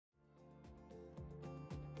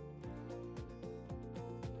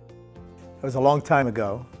It was a long time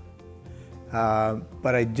ago,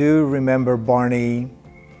 but I do remember Barney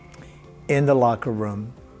in the locker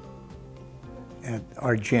room at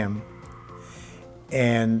our gym,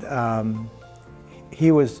 and he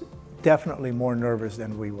was definitely more nervous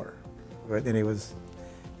than we were, right? And he was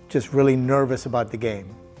just really nervous about the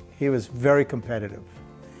game. He was very competitive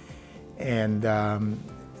and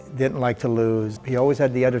didn't like to lose. He always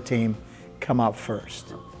had the other team come out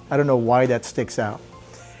first. I don't know why that sticks out.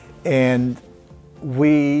 And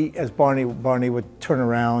we, as Barney would turn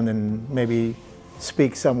around and maybe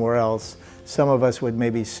speak somewhere else. Some of us would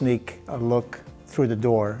maybe sneak a look through the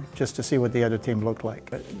door just to see what the other team looked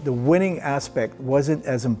like. But the winning aspect wasn't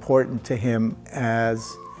as important to him as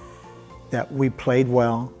that we played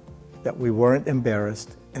well, that we weren't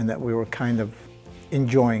embarrassed, and that we were kind of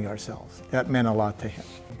enjoying ourselves. That meant a lot to him.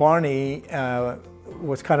 Barney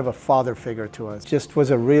was kind of a father figure to us. Just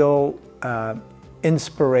was a real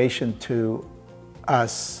inspiration to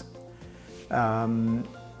us.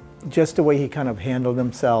 Just the way he kind of handled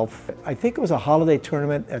himself. I think it was a holiday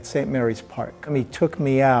tournament at St. Mary's Park. I mean, he took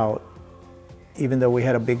me out, even though we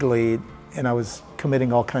had a big lead, and I was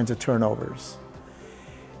committing all kinds of turnovers.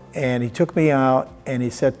 And he took me out and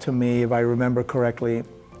he said to me, if I remember correctly,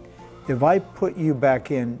 if I put you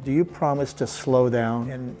back in, do you promise to slow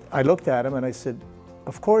down? And I looked at him and I said,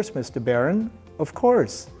 of course, Mr. Barron, of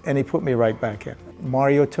course. And he put me right back in.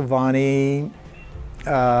 Mario Tavani,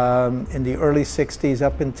 in the early 60s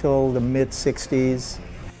up until the mid 60s,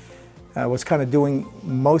 was kind of doing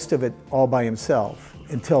most of it all by himself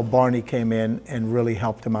until Barney came in and really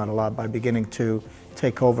helped him out a lot by beginning to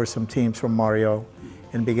take over some teams from Mario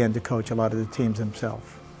and began to coach a lot of the teams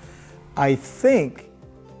himself. I think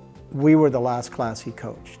we were the last class he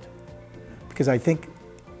coached, because I think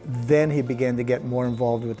then he began to get more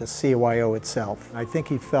involved with the CYO itself. I think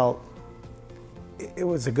he felt it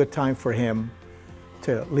was a good time for him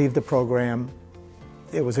to leave the program.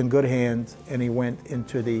 It was in good hands, and he went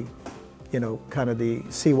into the, kind of the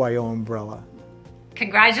CYO umbrella.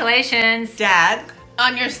 Congratulations, Dad,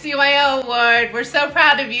 on your CYO award. We're so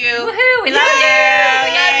proud of you. Woohoo, we love you.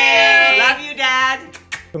 Yay. Love you, Dad.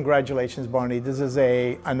 Congratulations, Barney. This is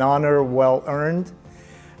an honor well earned,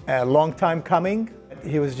 a long time coming.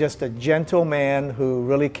 He was just a gentle man who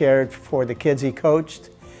really cared for the kids he coached.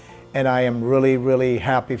 And I am really, really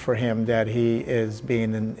happy for him that he is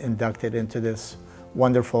being inducted into this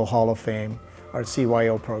wonderful Hall of Fame, our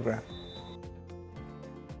CYO program.